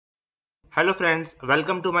Hello friends,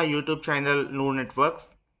 welcome to my YouTube channel Noor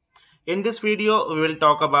Networks. In this video, we will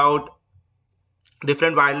talk about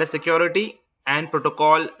different wireless security and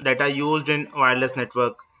protocol that are used in wireless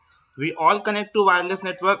network. We all connect to wireless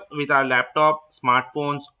network with our laptop,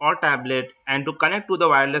 smartphones or tablet, and to connect to the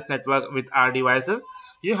wireless network with our devices,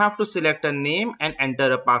 you have to select a name and enter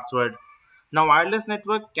a password. Now wireless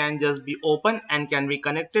network can just be open and can be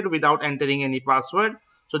connected without entering any password.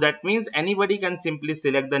 So that means anybody can simply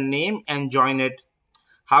select the name and join it.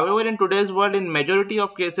 However, in today's world, in majority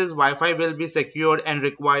of cases, Wi-Fi will be secured and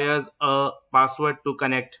requires a password to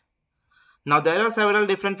connect. Now, there are several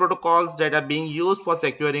different protocols that are being used for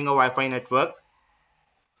securing a Wi-Fi network.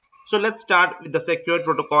 So let's start with the secure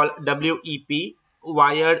protocol WEP,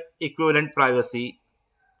 Wired Equivalent Privacy.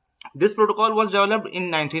 This protocol was developed in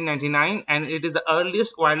 1999 and it is the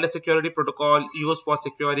earliest wireless security protocol used for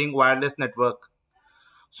securing wireless network.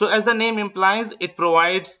 So as the name implies, it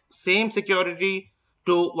provides same security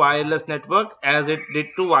to wireless network as it did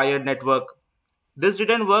to wired network. This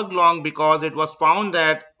didn't work long because it was found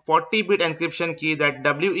that 40-bit encryption key that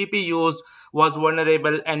WEP used was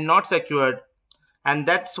vulnerable and not secured, and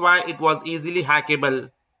that's why it was easily hackable.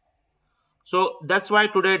 So that's why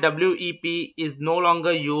today WEP is no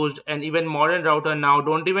longer used, and even modern router now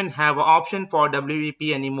don't even have an option for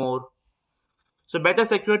WEP anymore. So better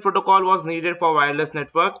secured protocol was needed for wireless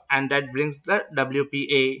network, and that brings the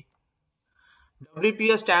WPA.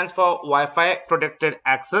 WPA stands for Wi-Fi Protected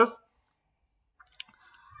Access.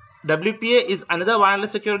 WPA is another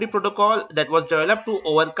wireless security protocol that was developed to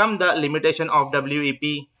overcome the limitation of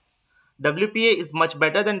WEP. WPA is much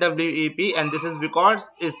better than WEP, and this is because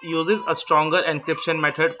it uses a stronger encryption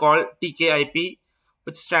method called TKIP,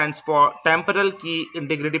 which stands for Temporal Key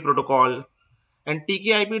Integrity Protocol. And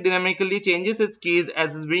TKIP dynamically changes its keys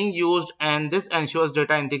as is being used, and this ensures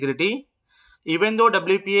data integrity. Even though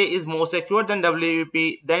WPA is more secure than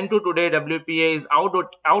WEP, then to today WPA is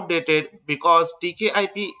outdated because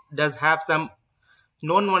TKIP does have some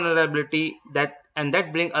known vulnerability that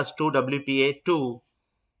brings us to WPA2.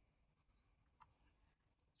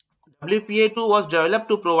 WPA2 was developed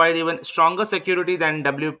to provide even stronger security than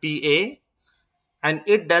WPA, and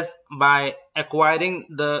it does by acquiring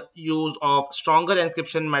the use of stronger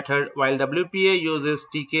encryption method, while WPA uses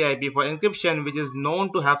TKIP for encryption, which is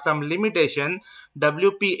known to have some limitation.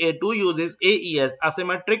 WPA2 uses AES,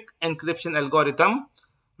 asymmetric encryption algorithm,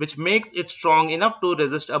 which makes it strong enough to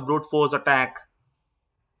resist a brute force attack.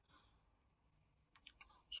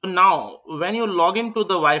 So now when you log into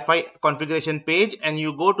the Wi-Fi configuration page and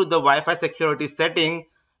you go to the Wi-Fi security setting,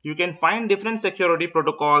 you can find different security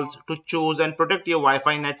protocols to choose and protect your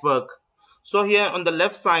Wi-Fi network. So here on the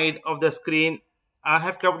left side of the screen, I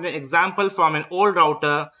have kept an example from an old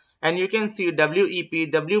router, and you can see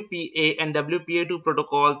WEP, WPA and WPA2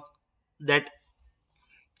 protocols that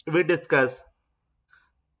we discussed.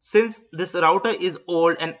 Since this router is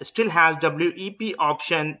old and still has WEP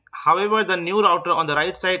option, however the new router on the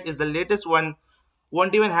right side is the latest one,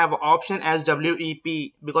 won't even have option as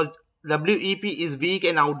WEP because WEP is weak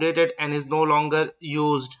and outdated and is no longer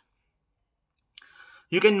used.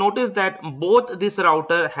 You can notice that both this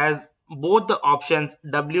router has both the options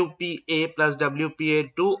WPA plus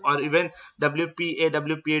WPA2 or even WPA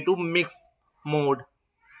WPA2 mix mode.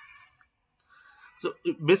 So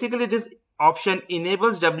basically this option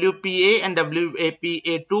enables WPA and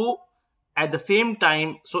WPA2 at the same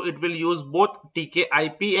time, so it will use both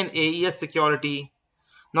TKIP and AES security.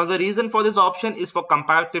 Now the reason for this option is for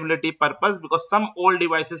compatibility purpose, because some old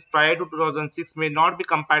devices prior to 2006 may not be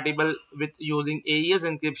compatible with using AES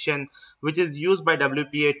encryption, which is used by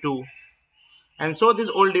WPA2. And so these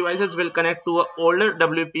old devices will connect to an older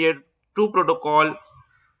WPA2 protocol,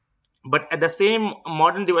 but at the same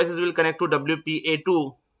modern devices will connect to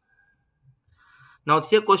WPA2. Now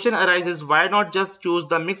here question arises, why not just choose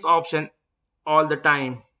the mixed option all the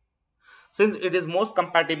time, since it is most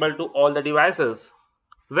compatible to all the devices?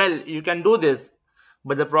 Well, you can do this,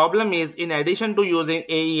 but the problem is in addition to using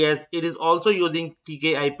AES, it is also using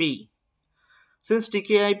TKIP. Since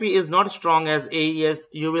TKIP is not strong as AES,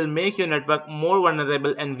 you will make your network more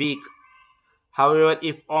vulnerable and weak. However,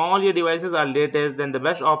 if all your devices are latest, then the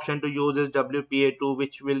best option to use is WPA2,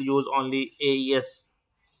 which will use only AES.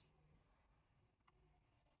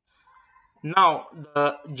 Now,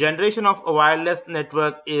 the generation of a wireless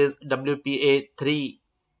network is WPA3.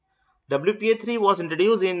 WPA3 was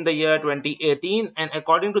introduced in the year 2018, and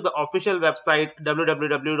according to the official website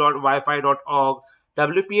www.wifi.org,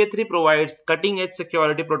 WPA3 provides cutting-edge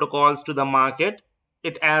security protocols to the market.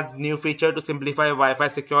 It adds new features to simplify Wi-Fi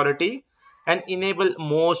security and enable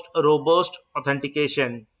most robust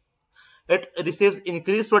authentication. It receives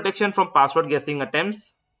increased protection from password guessing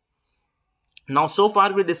attempts. Now, so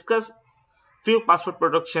far we discussed few password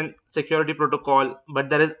protection security protocol, but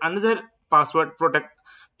there is another password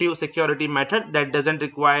protective security method that doesn't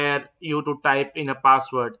require you to type in a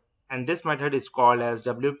password, and this method is called as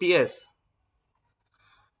WPS.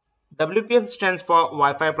 WPS stands for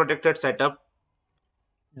Wi-Fi Protected Setup.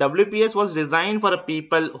 WPS was designed for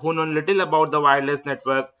people who know little about the wireless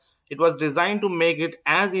network. It was designed to make it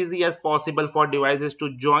as easy as possible for devices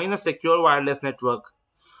to join a secure wireless network.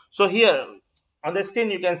 So here on the screen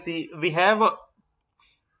you can see we have a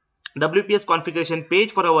WPS configuration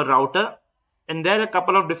page for our router, and there are a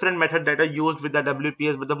couple of different methods that are used with the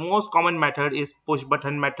WPS, but the most common method is push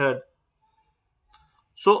button method.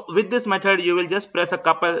 So with this method you will just press a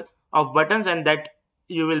couple of buttons and that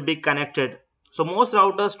you will be connected. So most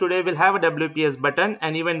routers today will have a WPS button,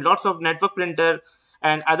 and even lots of network printer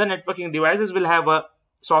and other networking devices will have a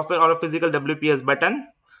software or a physical WPS button.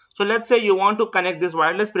 So let's say you want to connect this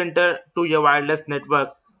wireless printer to your wireless network.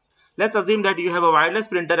 Let's assume that you have a wireless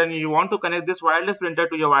printer and you want to connect this wireless printer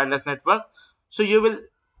to your wireless network. So you will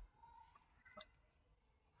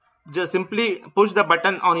just simply push the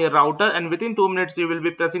button on your router, and within 2 minutes you will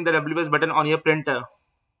be pressing the WPS button on your printer,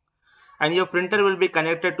 and your printer will be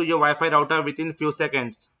connected to your Wi-Fi router within few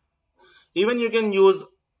seconds. Even you can use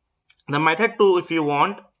the method 2 if you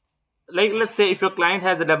want. Like, let's say if your client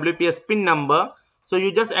has a WPS pin number, so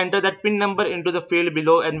you just enter that pin number into the field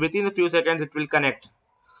below, and within a few seconds it will connect.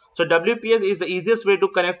 So WPS is the easiest way to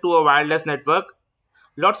connect to a wireless network.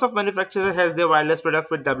 Lots of manufacturers has their wireless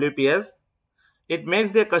product with WPS. It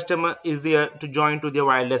makes their customer easier to join to their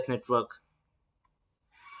wireless network.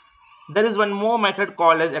 There is one more method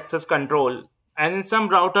called as access control, and in some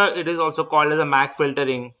router it is also called as a MAC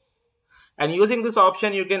filtering. And using this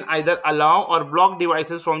option you can either allow or block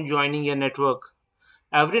devices from joining your network.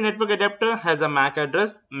 Every network adapter has a MAC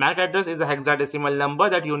address. MAC address is a hexadecimal number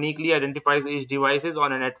that uniquely identifies each device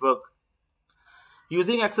on a network.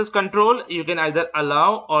 Using access control, you can either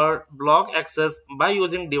allow or block access by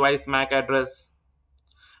using device MAC address.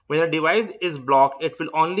 When a device is blocked, it will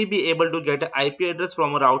only be able to get an IP address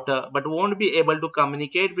from a router, but won't be able to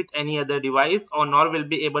communicate with any other device, or nor will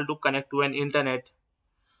be able to connect to an internet.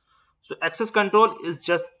 So access control is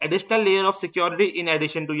just additional layer of security in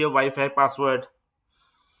addition to your Wi-Fi password.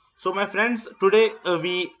 So my friends, today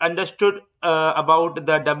we understood about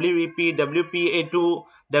the WEP, WPA2,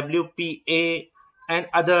 WPA and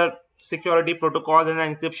other security protocols and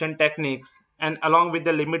encryption techniques, and along with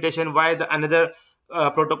the limitation why the another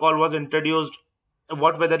protocol was introduced,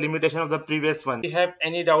 what were the limitation of the previous one. If you have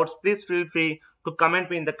any doubts, please feel free to comment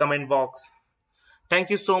me in the comment box. Thank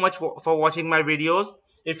you so much for watching my videos.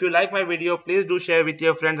 If you like my video, please do share with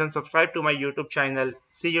your friends and subscribe to my YouTube channel.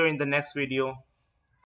 See you in the next video.